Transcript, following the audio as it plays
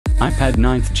iPad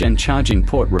 9th Gen charging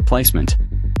port replacement.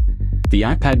 The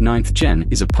iPad 9th Gen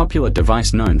is a popular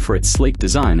device known for its sleek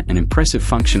design and impressive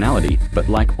functionality, but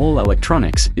like all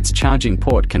electronics, its charging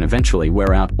port can eventually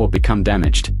wear out or become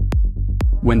damaged.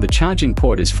 When the charging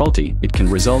port is faulty, it can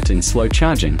result in slow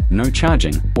charging, no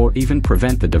charging, or even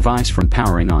prevent the device from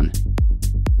powering on.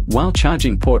 While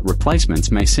charging port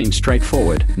replacements may seem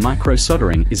straightforward, micro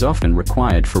soldering is often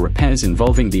required for repairs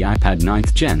involving the iPad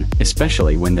 9th Gen,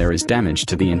 especially when there is damage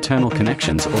to the internal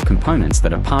connections or components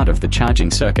that are part of the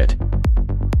charging circuit.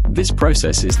 This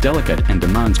process is delicate and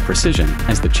demands precision,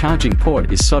 as the charging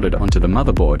port is soldered onto the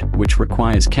motherboard, which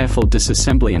requires careful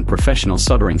disassembly and professional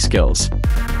soldering skills.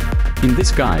 In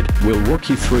this guide, we'll walk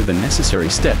you through the necessary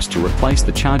steps to replace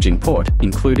the charging port,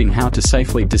 including how to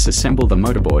safely disassemble the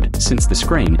motherboard, since the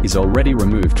screen is already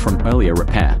removed from earlier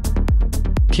repair.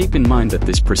 Keep in mind that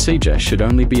this procedure should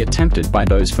only be attempted by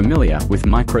those familiar with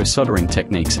micro soldering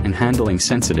techniques and handling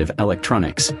sensitive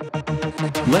electronics.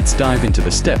 Let's dive into the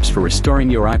steps for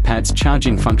restoring your iPad's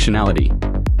charging functionality.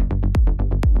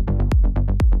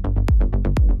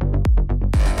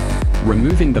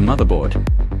 Removing the motherboard.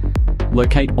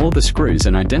 Locate all the screws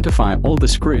and identify all the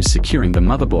screws securing the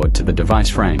motherboard to the device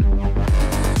frame.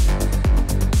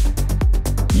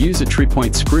 Use a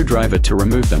 3-point screwdriver to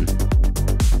remove them.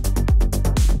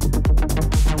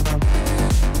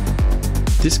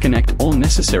 Disconnect all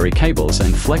necessary cables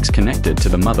and flex connected to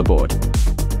the motherboard.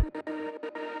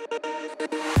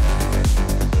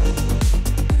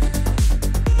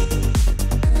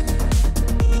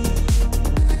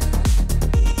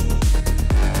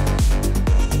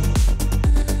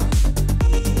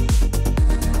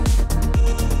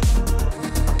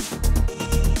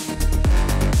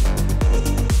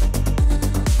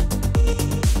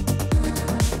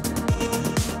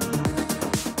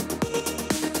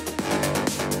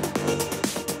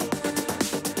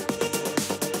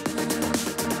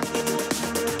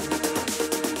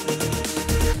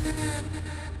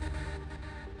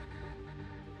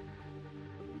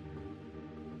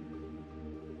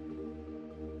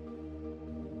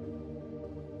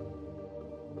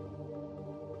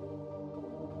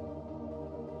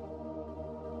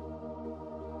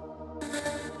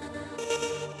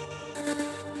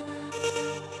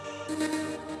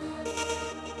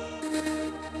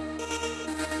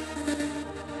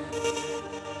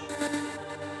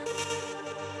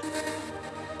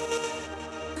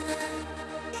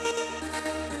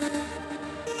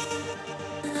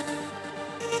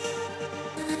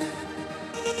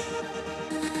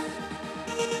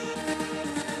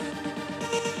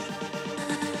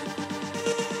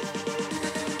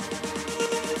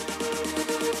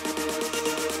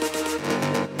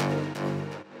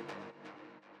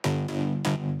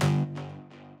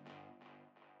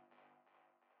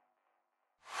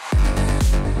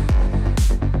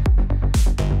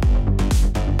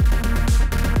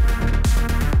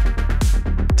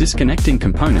 Disconnecting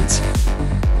components.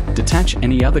 Detach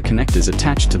any other connectors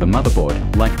attached to the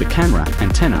motherboard, like the camera,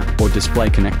 antenna, or display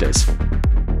connectors.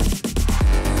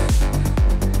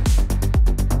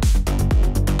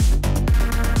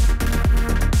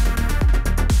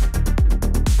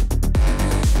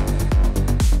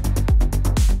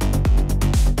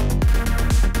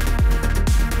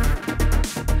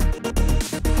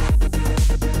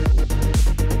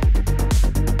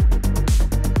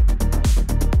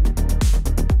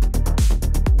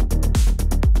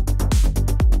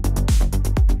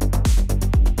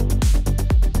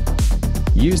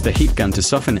 Use the heat gun to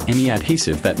soften any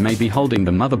adhesive that may be holding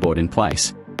the motherboard in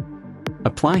place.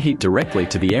 Apply heat directly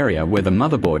to the area where the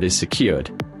motherboard is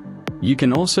secured. You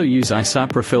can also use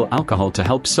isopropyl alcohol to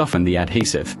help soften the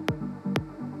adhesive.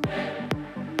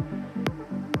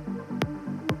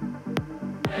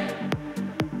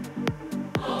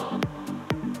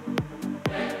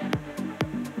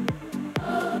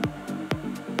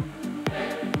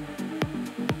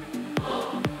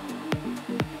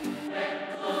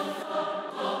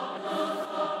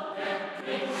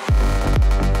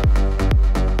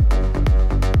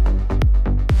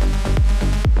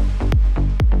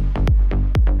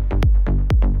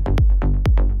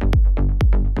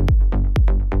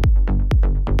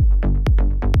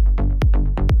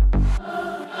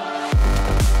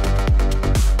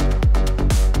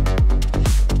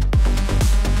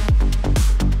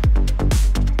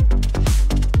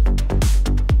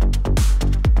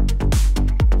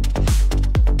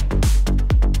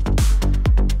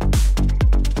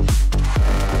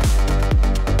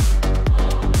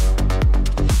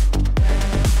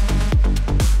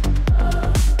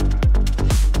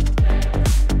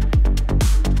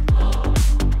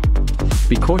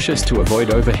 cautious to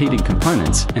avoid overheating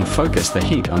components and focus the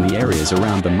heat on the areas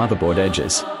around the motherboard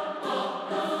edges.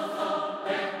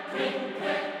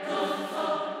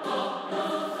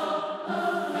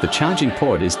 The charging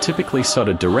port is typically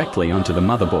soldered directly onto the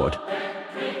motherboard.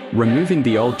 Removing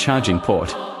the old charging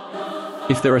port.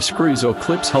 If there are screws or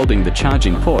clips holding the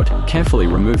charging port, carefully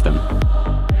remove them.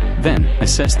 Then,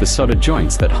 assess the solder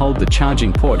joints that hold the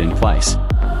charging port in place.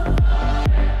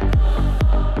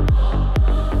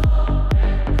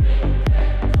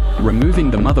 Removing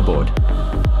the motherboard.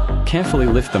 Carefully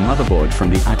lift the motherboard from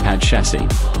the iPad chassis.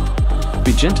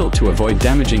 Be gentle to avoid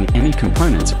damaging any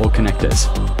components or connectors.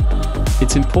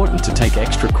 It's important to take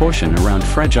extra caution around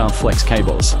fragile flex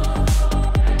cables.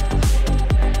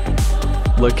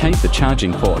 Locate the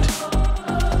charging port.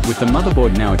 With the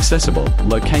motherboard now accessible,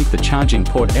 locate the charging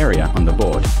port area on the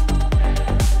board.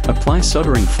 Apply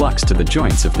soldering flux to the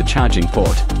joints of the charging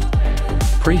port.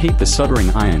 Preheat the soldering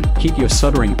iron. Heat your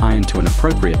soldering iron to an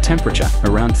appropriate temperature,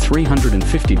 around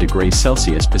 350 degrees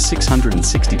Celsius per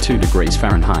 662 degrees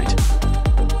Fahrenheit.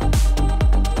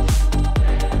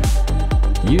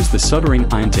 Use the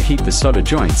soldering iron to heat the solder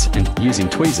joints and, using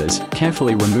tweezers,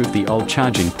 carefully remove the old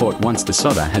charging port once the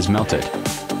solder has melted.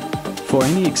 For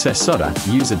any excess solder,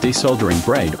 use a desoldering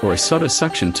braid or a solder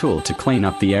suction tool to clean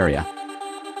up the area.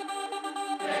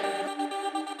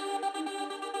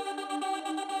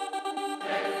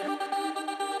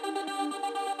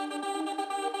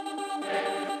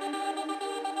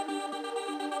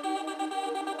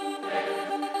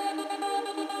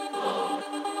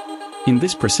 In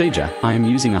this procedure, I am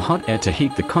using a hot air to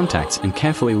heat the contacts and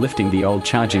carefully lifting the old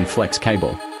charging flex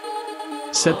cable.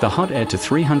 Set the hot air to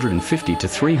 350 to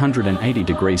 380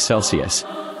 degrees Celsius.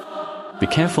 Be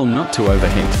careful not to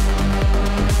overheat.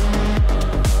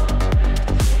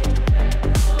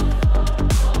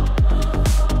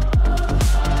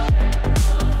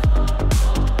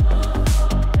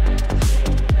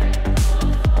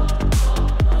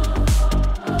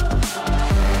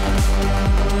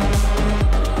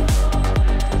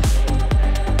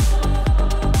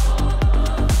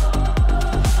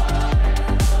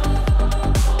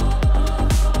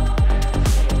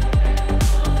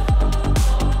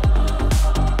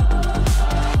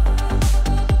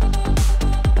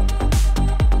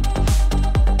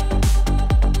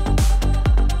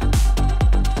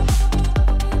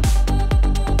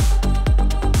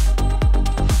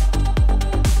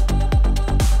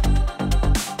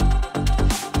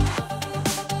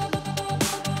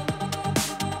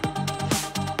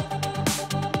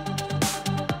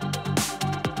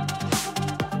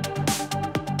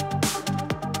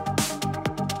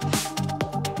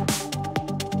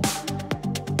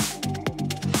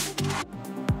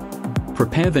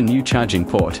 Prepare the new charging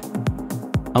port.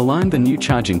 Align the new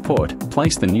charging port.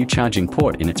 Place the new charging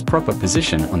port in its proper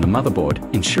position on the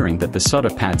motherboard, ensuring that the solder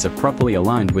pads are properly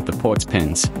aligned with the port's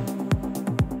pins.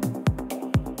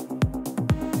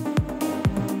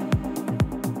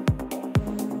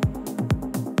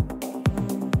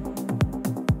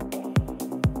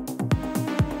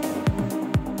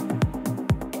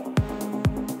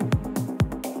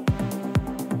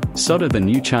 Solder the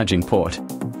new charging port.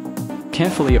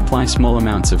 Carefully apply small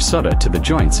amounts of solder to the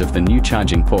joints of the new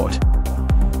charging port.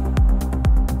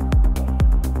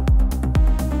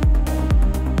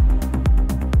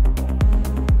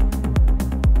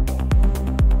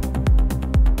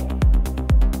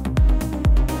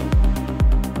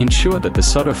 Ensure that the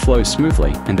solder flows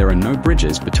smoothly and there are no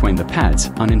bridges between the pads,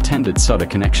 unintended solder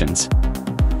connections.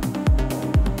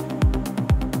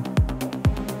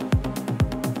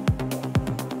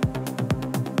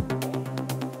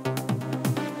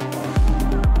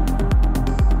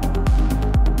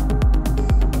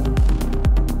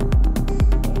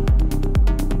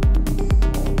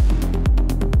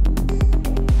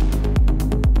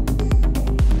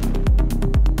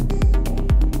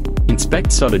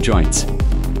 Inspect solder joints.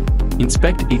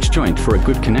 Inspect each joint for a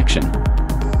good connection.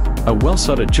 A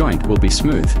well-soldered joint will be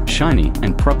smooth, shiny,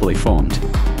 and properly formed.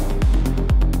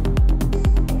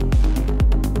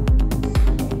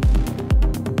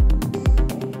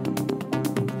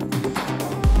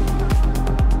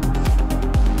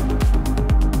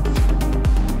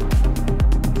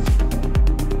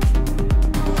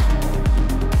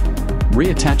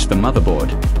 Reattach the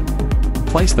motherboard.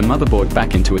 Place the motherboard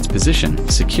back into its position,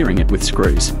 securing it with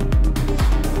screws.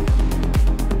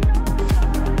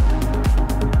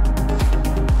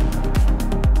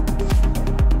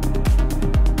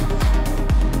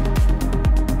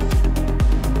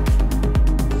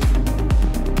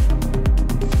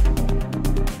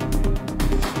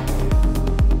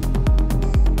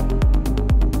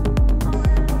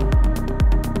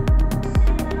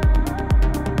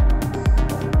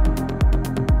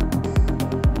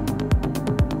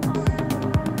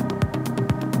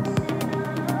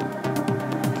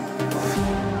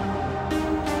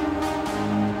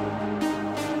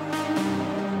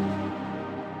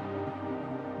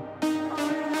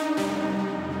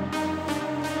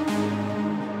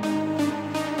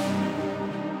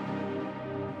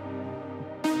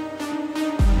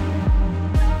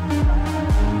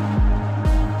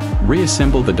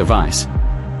 Reassemble the device.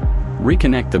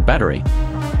 Reconnect the battery.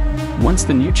 Once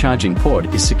the new charging port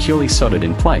is securely soldered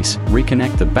in place,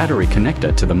 reconnect the battery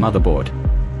connector to the motherboard.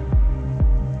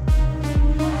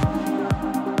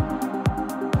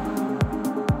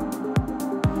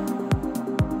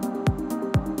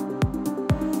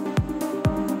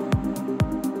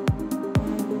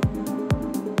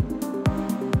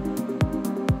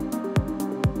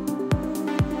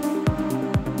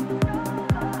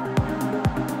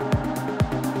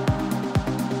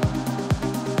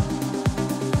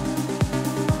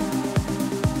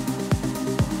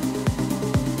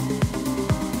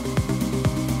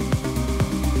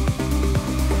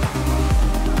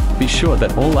 Be sure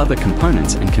that all other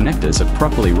components and connectors are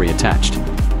properly reattached.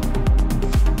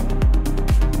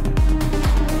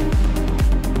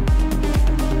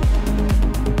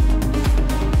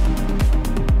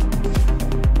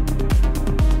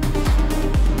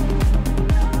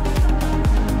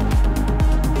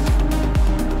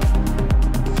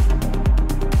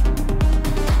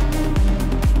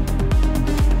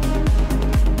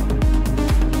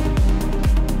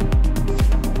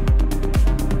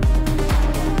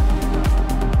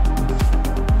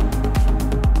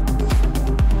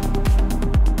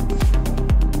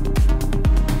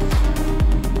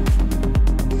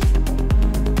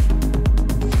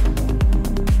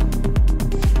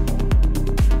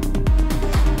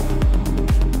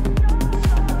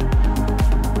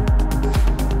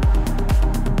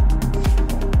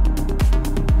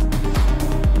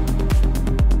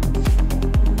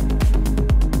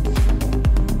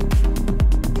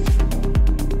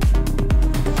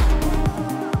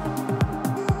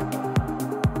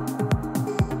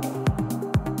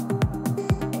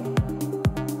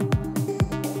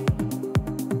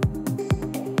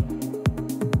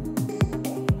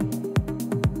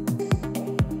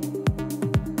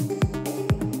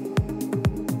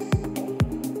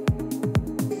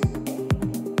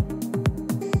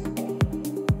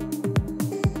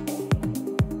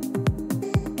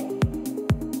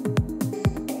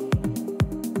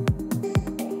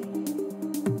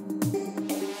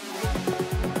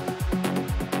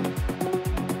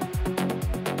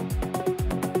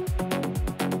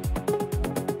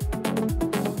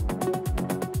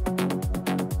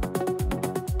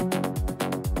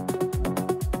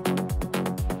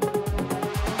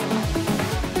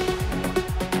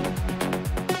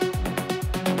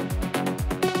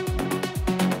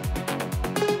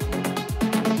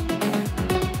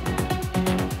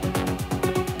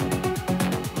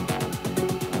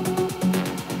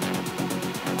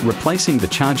 Replacing the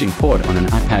charging port on an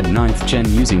iPad 9th Gen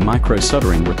using micro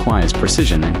soldering requires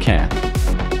precision and care.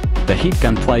 The heat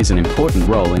gun plays an important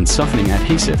role in softening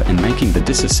adhesive and making the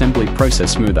disassembly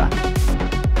process smoother.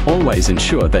 Always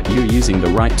ensure that you're using the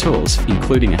right tools,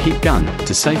 including a heat gun,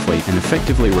 to safely and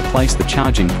effectively replace the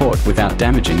charging port without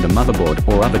damaging the motherboard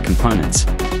or other components.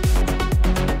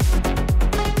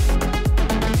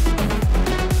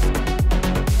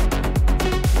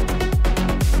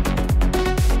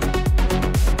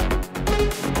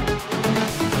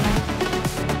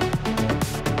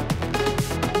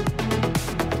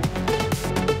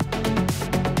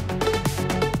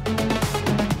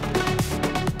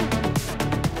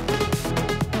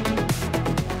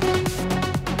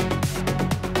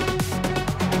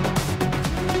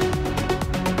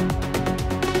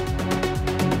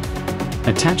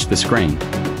 Attach the screen.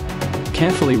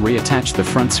 Carefully reattach the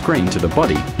front screen to the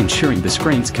body, ensuring the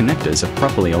screen's connectors are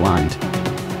properly aligned.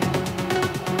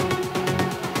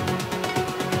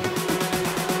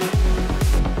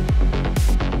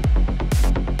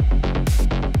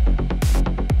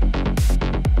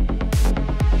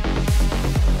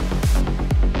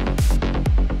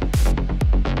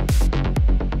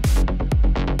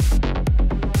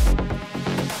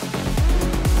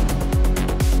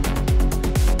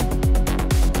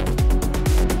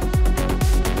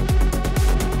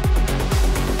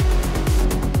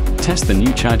 Test the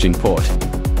new charging port.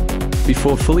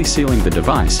 Before fully sealing the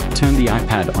device, turn the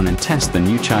iPad on and test the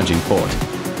new charging port.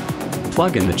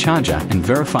 Plug in the charger and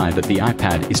verify that the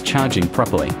iPad is charging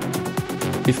properly.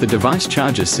 If the device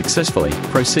charges successfully,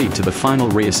 proceed to the final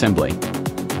reassembly.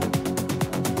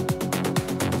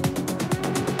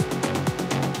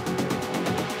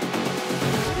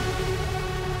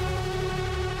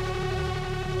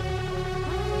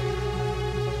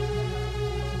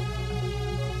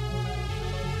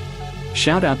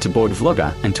 Shout out to Board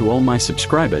Vlogger and to all my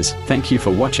subscribers, thank you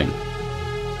for watching.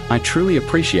 I truly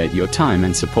appreciate your time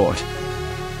and support.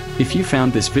 If you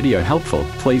found this video helpful,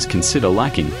 please consider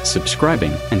liking,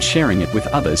 subscribing, and sharing it with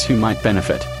others who might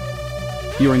benefit.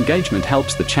 Your engagement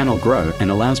helps the channel grow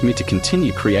and allows me to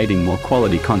continue creating more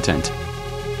quality content.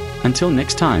 Until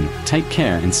next time, take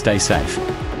care and stay safe.